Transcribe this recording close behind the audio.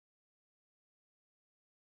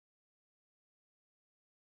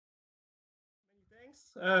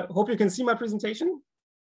Thanks. Hope you can see my presentation.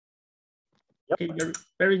 Yep. Okay,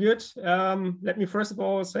 very good. Let me first of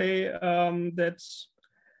all say that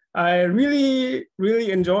I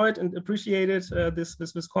really enjoyed and appreciated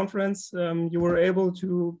this conference. You were able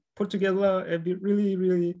to put together a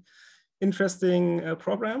really interesting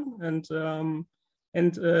program, and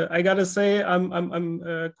I gotta say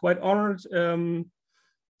I'm quite honored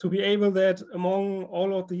to be able that among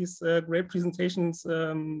all of these great presentations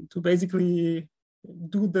to basically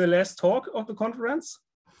do the last talk of the conference.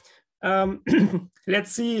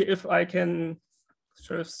 Let's see if I can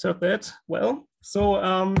serve that well. So,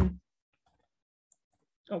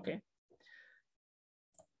 okay.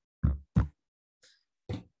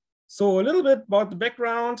 So a little bit about the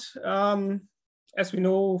background. As we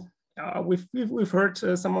know, we've heard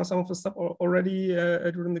some of the stuff already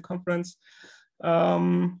during the conference.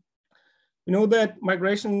 We know that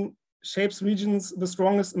migration shapes regions the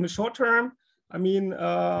strongest in the short term. I mean,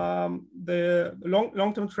 the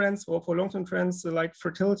long-term trends, or for long-term trends like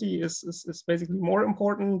fertility is basically more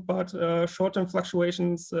important, but short-term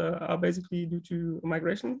fluctuations are basically due to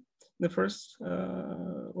migration in the first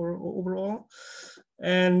or overall,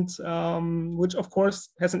 and which of course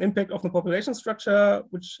has an impact on the population structure,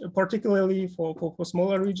 which particularly for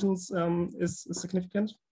smaller regions is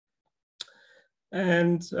significant.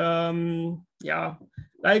 And yeah,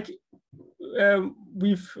 like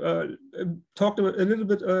we've talked a little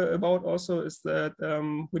bit about also is that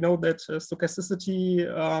we know that stochasticity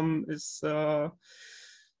is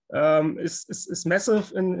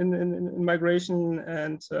massive in migration,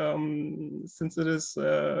 and since it is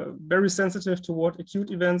very sensitive toward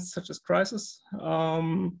acute events such as crisis.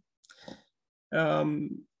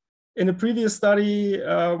 In a previous study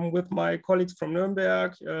with my colleagues from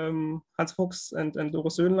Nuremberg, Hans Fuchs and Doro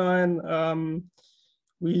Söhnlein,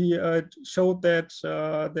 we showed that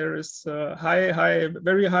there is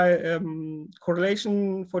very high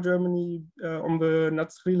correlation for Germany on the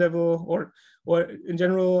NUTS-3 level, or in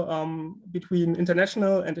general between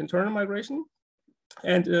international and internal migration,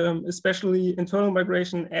 and especially internal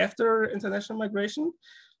migration after international migration,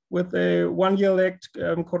 with a one-year lagged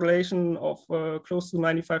correlation of close to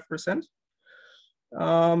 95%.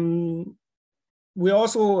 We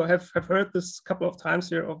also have heard this a couple of times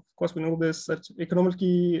here. Of course, we know this, that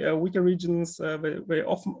economically weaker regions they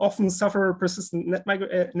often suffer persistent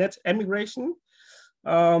net emigration,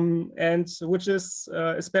 and which is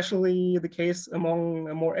especially the case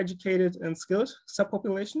among more educated and skilled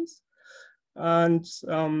subpopulations. And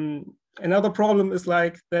another problem is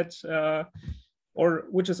like that, or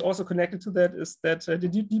which is also connected to that, is that the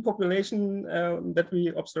depopulation that we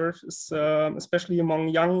observe is especially among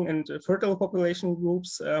young and fertile population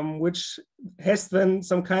groups, which has then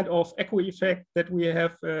some kind of echo effect that we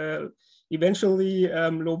have eventually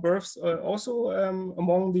low births also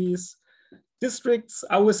among these districts.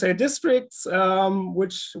 I would say districts,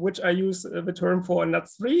 which I use the term for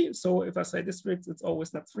NUTS-3. So if I say districts, it's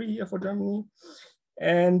always NUTS-3 for Germany.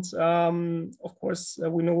 And of course,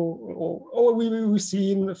 we know, or we've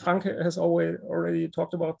seen, Frank has already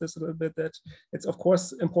talked about this a little bit, that it's of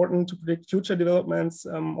course important to predict future developments,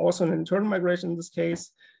 also in internal migration in this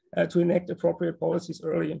case, to enact appropriate policies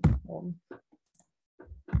early on.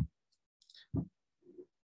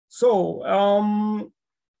 So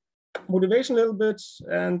motivation a little bit,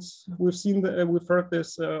 and we've heard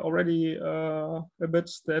this already a bit,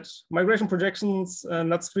 that migration projections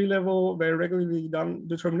NUTS-3 level very regularly done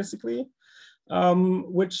deterministically,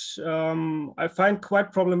 which I find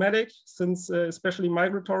quite problematic, since especially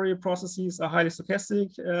migratory processes are highly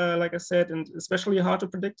stochastic, like I said, and especially hard to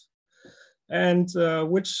predict, and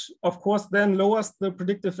which of course then lowers the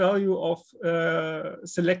predictive value of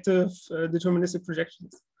selective deterministic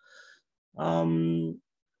projections.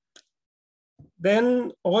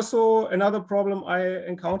 Then also another problem I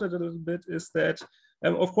encountered a little bit is that,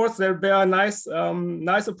 of course, there are nice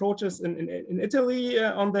approaches in Italy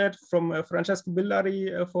on that, from Francesco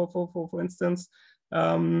Billari, for instance.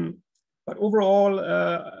 But overall,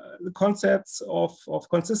 the concepts of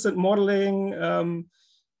consistent modeling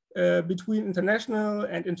between international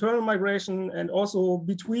and internal migration, and also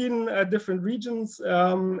between different regions,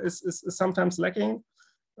 is sometimes lacking.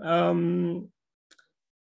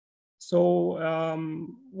 So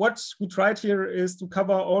what we tried here is to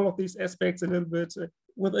cover all of these aspects a little bit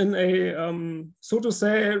within a, so to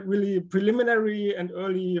say, really preliminary and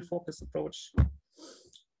early focus approach.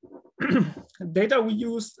 Data we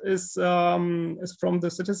used is from the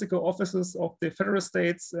statistical offices of the federal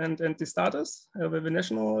states and the status, the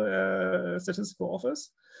national statistical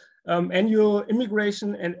office. Annual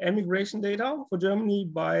immigration and emigration data for Germany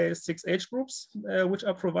by 6 age groups, which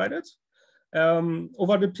are provided.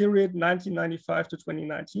 over the period 1995 to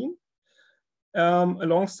 2019,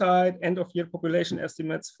 alongside end-of-year population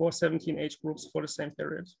estimates for 17 age groups for the same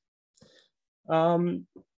period.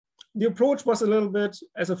 The approach was a little bit,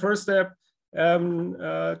 as a first step,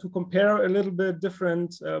 to compare a little bit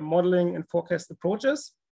different modeling and forecast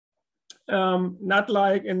approaches. Not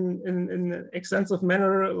like in an extensive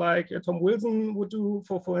manner like Tom Wilson would do,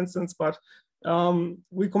 for instance, but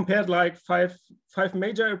we compared like five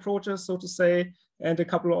major approaches, so to say, and a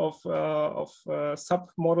couple of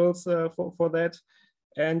sub-models for that,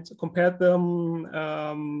 and compared them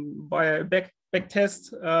by a back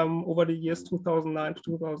test over the years 2009 to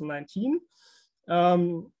 2019,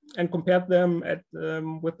 and compared them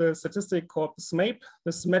with the statistic called the SMAPE,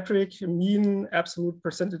 the symmetric mean absolute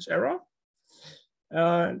percentage error.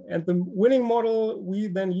 And the winning model we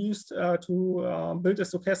then used to build a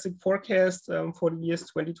stochastic forecast for the years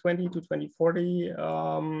 2020 to 2040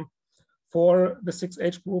 for the 6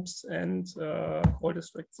 age groups and all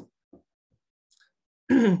districts.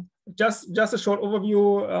 Just a short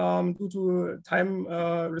overview due to time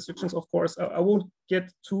restrictions, of course. I won't get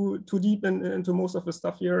too deep into most of the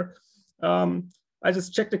stuff here. I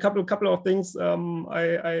just checked a couple of things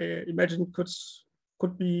I imagine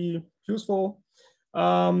could be useful.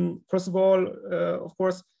 First of all, of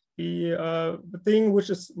course, the thing which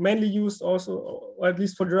is mainly used also, or at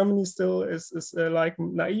least for Germany still, is like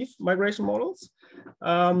naive migration models.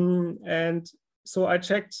 And so I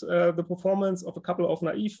checked the performance of a couple of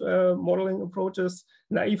naive modeling approaches: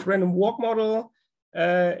 naive random walk model,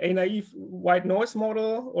 a naive white noise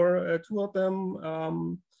model, or two of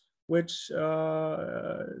them, which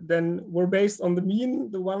then were based on the mean,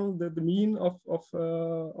 the mean of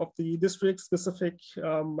the district-specific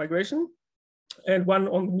migration, and one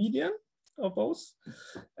on the median of both.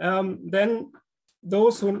 Then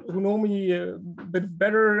those who know me a bit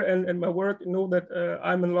better and my work know that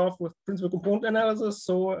I'm in love with principal component analysis.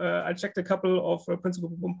 So I checked a couple of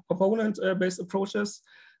principal component-based approaches.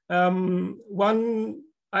 One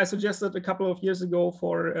I suggested a couple of years ago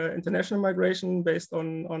for international migration based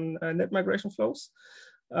on net migration flows,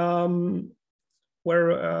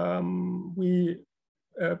 where we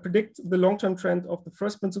predict the long-term trend of the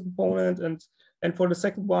first principal component, and for the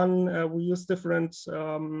second one, we use different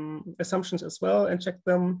assumptions as well and check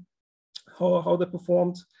them, how they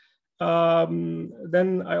performed.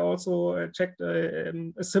 Then I also checked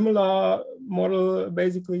a similar model,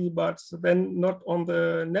 basically, but then not on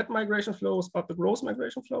the net migration flows, but the gross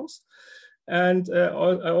migration flows. And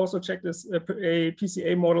I also checked a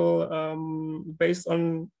PCA model based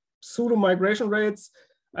on pseudo migration rates.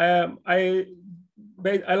 I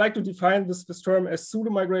like to define this term as pseudo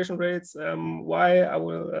migration rates, why I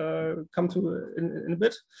will come to in a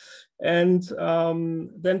bit. And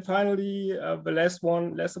then finally, the last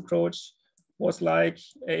approach was like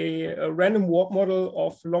a random walk model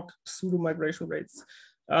of log pseudo migration rates.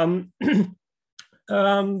 The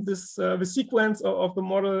sequence of the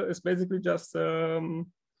model is basically just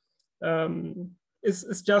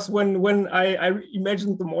it's just when I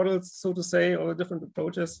imagined the models, so to say, or the different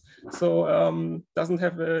approaches. So doesn't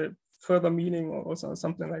have a further meaning or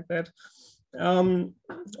something like that.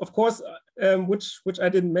 Of course, which I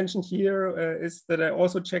didn't mention here is that I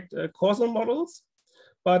also checked causal models,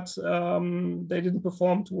 but they didn't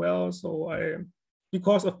perform too well. So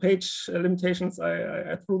because of page limitations,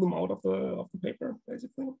 I threw them out of the paper,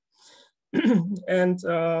 basically. And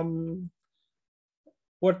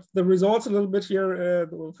what the results a little bit here,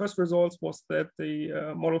 the first results was that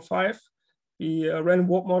the model 5, the random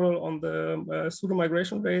walk model on the pseudo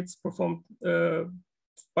migration rates, performed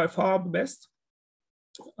by far the best.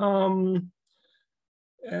 And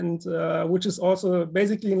which is also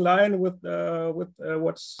basically in line with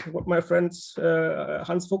what my friend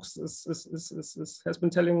Hans Fuchs has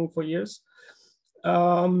been telling for years.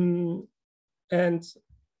 And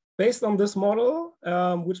based on this model,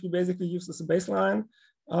 which we basically use as a baseline,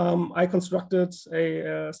 I constructed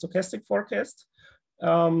a stochastic forecast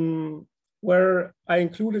where I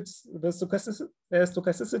included the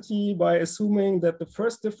stochasticity by assuming that the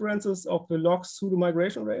first differences of the log pseudo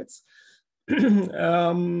migration rates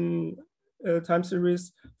time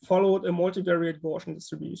series followed a multivariate Gaussian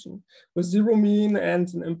distribution with zero mean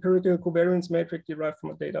and an empirical covariance matrix derived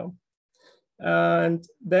from the data. And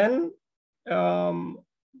then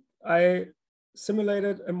I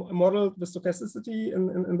simulated a model with stochasticity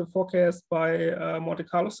in the forecast by Monte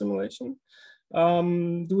Carlo simulation,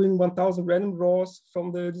 doing 1,000 random draws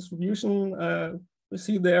from the distribution. We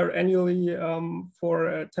see there annually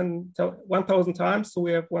for 1,000 times. So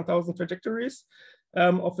we have 1,000 trajectories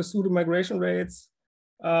of the pseudo migration rates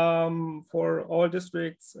for all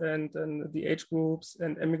districts and the age groups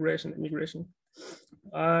and immigration.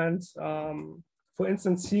 And for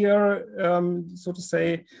instance, here, so to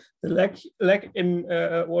say, the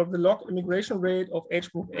log immigration rate of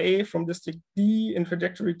age group A from district D in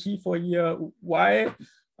trajectory T for year Y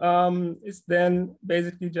is then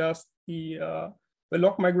basically just the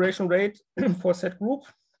log migration rate for said group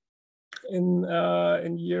in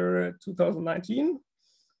year 2019,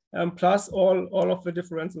 plus all of the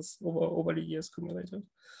differences over the years cumulated.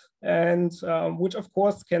 And which of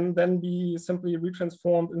course can then be simply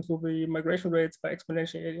retransformed into the migration rates by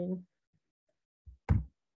exponentiating.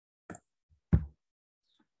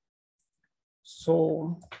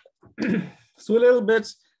 So, so a little bit,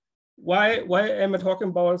 why am I talking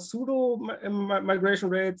about pseudo migration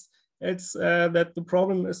rates? It's that the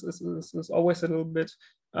problem is always a little bit,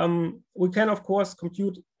 we can of course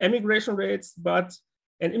compute emigration rates, but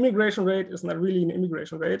an immigration rate is not really an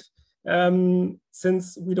immigration rate,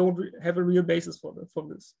 since we don't have a real basis for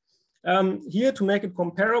this. Here, to make it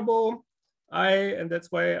comparable, and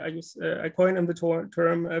that's why I coined in the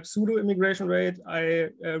term pseudo immigration rate, I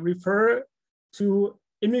refer to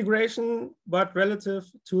immigration, but relative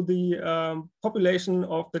to the population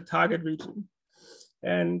of the target region.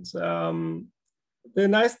 And the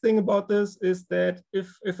nice thing about this is that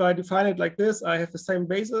if I define it like this, I have the same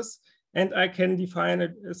basis, and I can define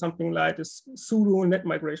it as something like a pseudo net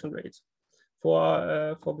migration rate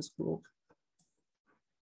for this group.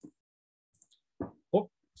 Oh,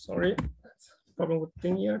 sorry, that's a problem with the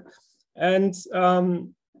thing here. And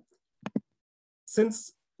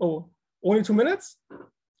since, oh, only 2 minutes?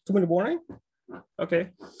 2-minute warning?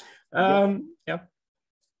 Okay. Yeah.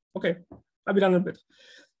 Okay, I'll be done in a bit.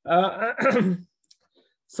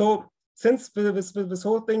 So since this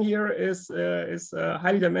whole thing here is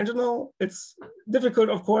highly dimensional, it's difficult,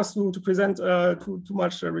 of course, to present too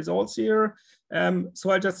much results here.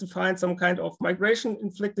 So I just defined some kind of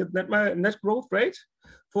migration-inflicted net growth rate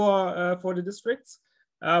for the districts,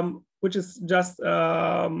 which is just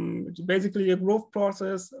basically a growth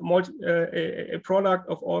process, a product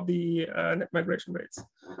of all the net migration rates,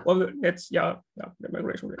 or the net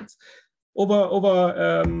migration rates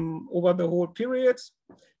over the whole period.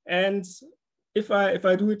 And if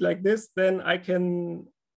I do it like this, then I can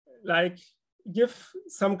like give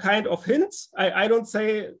some kind of hint. I don't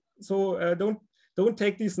say so. Don't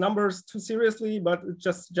take these numbers too seriously, but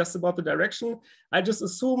just about the direction. I just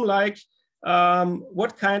assume like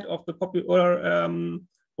what kind of the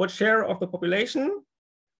what share of the population,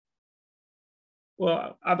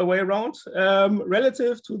 or other way around,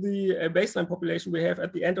 relative to the baseline population we have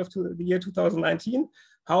at the end of the year 2019,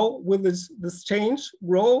 how will this change,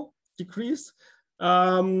 grow, decrease,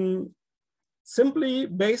 simply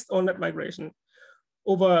based on net migration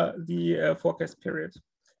over the forecast period.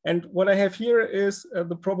 And what I have here is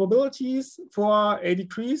the probabilities for a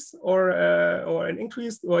decrease or an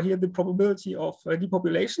increase, or here the probability of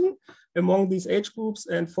depopulation among these age groups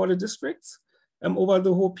and for the districts over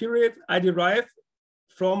the whole period I derive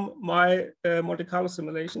from my Monte Carlo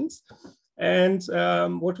simulations. And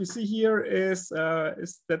what we see here is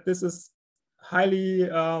that this is highly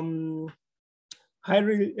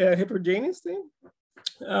heterogeneous thing.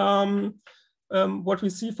 What we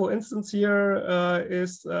see, for instance, here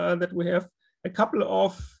is that we have a couple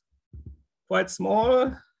of quite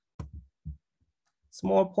small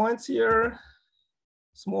points here,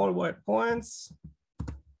 small white points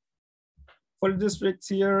for the districts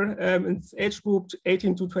here. It's age group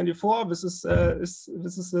 18 to 24. This is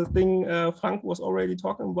a thing Frank was already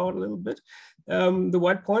talking about a little bit. The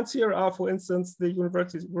white points here are, for instance, the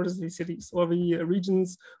university cities, or the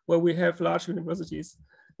regions where we have large universities.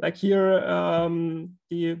 Like here,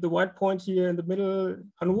 the white point here in the middle,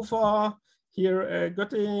 Hannover, here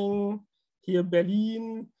Göttingen, here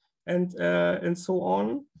Berlin, and so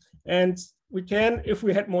on. And we can, if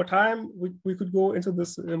we had more time, we could go into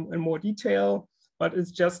this in more detail, but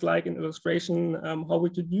it's just like an illustration how we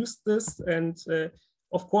could use this. And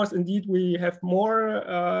of course, indeed, we have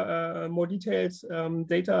more detailed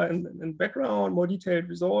data and background, more detailed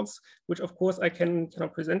results, which of course I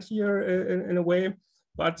cannot present here in a way.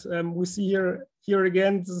 But we see here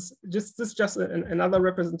again, this is just another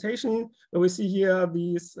representation where we see here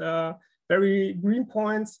these very green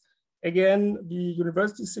points. Again, the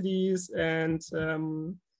university cities, and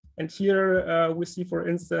here we see, for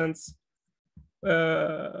instance,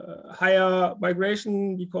 higher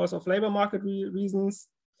migration because of labor market reasons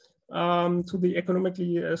to the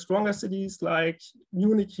economically stronger cities like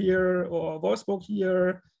Munich here, or Wolfsburg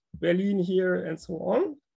here, Berlin here, and so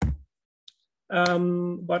on.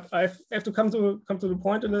 But I have to come to the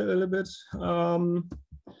point a little bit.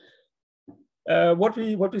 What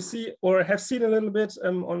we see or have seen a little bit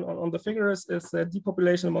on the figures is that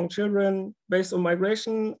depopulation among children based on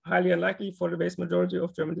migration, highly unlikely for the vast majority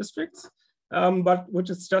of German districts, but which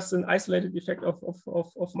is just an isolated effect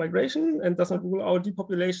of migration and does not rule out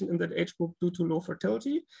depopulation in that age group due to low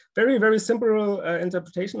fertility. Very, very simple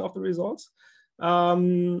interpretation of the results.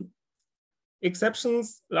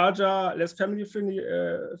 Exceptions, larger, less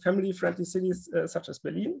family-friendly cities such as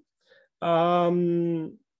Berlin.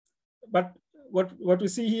 But what we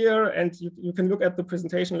see here, and you can look at the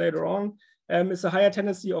presentation later on, is a higher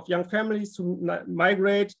tendency of young families to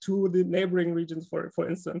migrate to the neighboring regions, for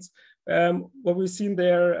instance. What we've seen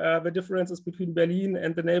there, the differences between Berlin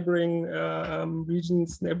and the neighboring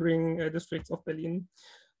regions, neighboring districts of Berlin.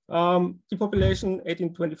 Depopulation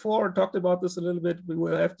 1824, talked about this a little bit. We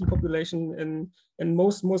will have depopulation in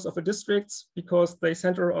most of the districts because they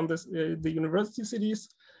center on this, the university cities.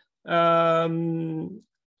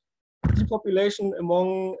 Depopulation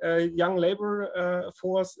among young labor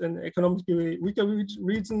force in economically weaker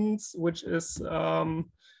regions, which is, for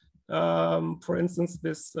instance,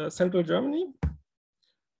 this central Germany.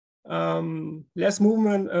 Less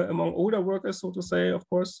movement among older workers, so to say, of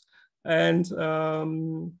course, and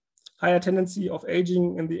higher tendency of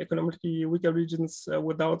aging in the economically weaker regions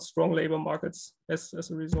without strong labor markets as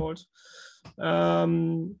a result.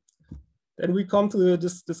 Then we come to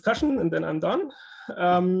this discussion, and then I'm done.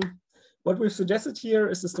 What we've suggested here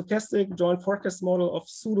is a stochastic joint forecast model of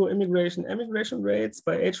pseudo-immigration emigration rates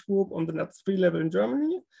by age group on the NUTS-3 level in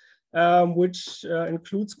Germany, which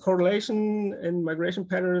includes correlation in migration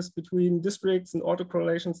patterns between districts and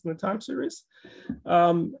autocorrelations in the time series.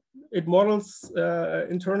 It models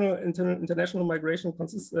international migration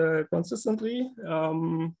consistently.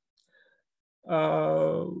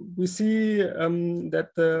 We see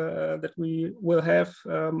that we will have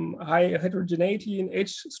high heterogeneity in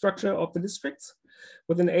age structure of the districts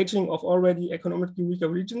with an aging of already economically weaker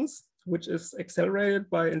regions, which is accelerated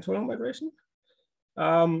by internal migration.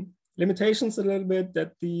 Limitations a little bit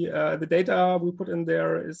that the data we put in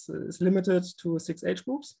there is limited to 6 age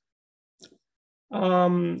groups.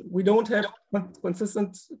 We don't have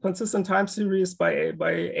consistent time series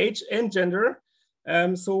by age and gender.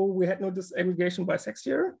 So we had no disaggregation by sex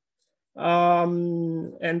here.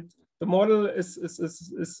 And the model is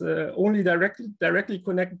only directly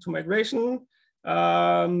connected to migration.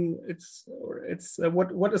 What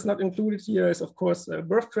is not included here is, of course,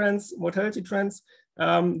 birth trends, mortality trends.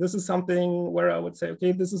 This is something where I would say,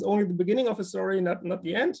 okay, this is only the beginning of a story, not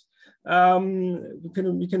the end.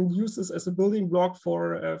 We can use this as a building block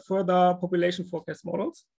for further population forecast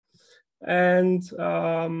models. And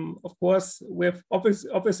of course,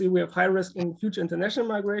 obviously we have high risk in future international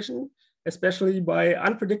migration, especially by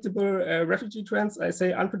unpredictable refugee trends. I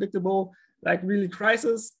say unpredictable, like really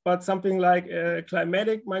crisis, but something like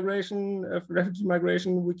climatic migration, refugee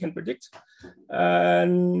migration, we can predict,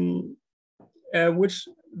 which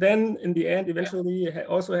then in the end eventually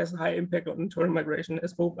also has a high impact on internal migration,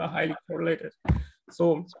 as both are highly correlated.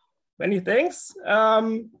 So many thanks.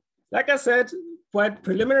 Like I said, quite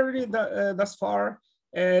preliminary thus far.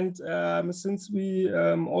 And since we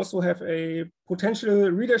also have a potential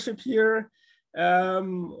readership here,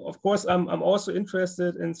 of course, I'm also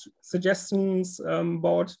interested in suggestions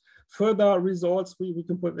about further results we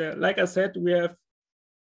can put there. Like I said, we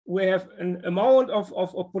have an amount of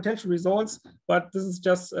potential results, but this is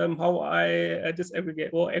just how I disaggregate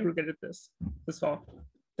or aggregated this far.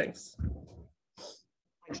 Thanks.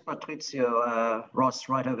 Thanks, Patrizio. Ross,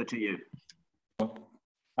 right over to you.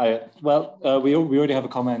 Well, we already have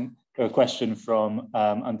a question from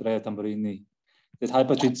Andrea Tamburini. It says, hi,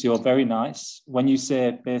 Patrizio, very nice. When you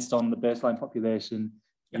say based on the baseline population,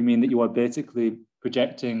 you mean that you are basically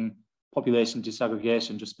projecting population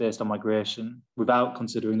disaggregation just based on migration without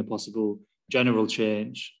considering the possible general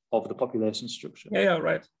change of the population structure? Yeah,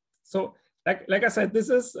 right. So like I said, this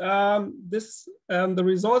is the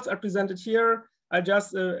results are presented here are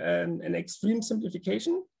just an extreme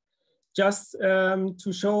simplification, just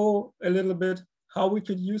to show a little bit how we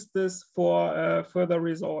could use this for further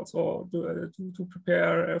results, or to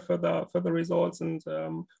prepare further results, and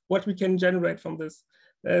what we can generate from this.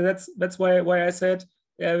 That's why I said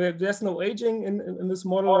there's no aging in this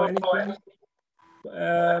model or anything.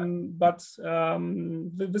 But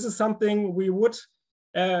this is something we would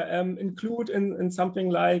include in something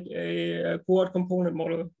like a cohort component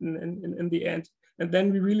model in the end. And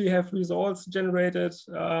then we really have results generated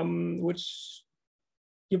which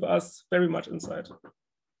give us very much insight.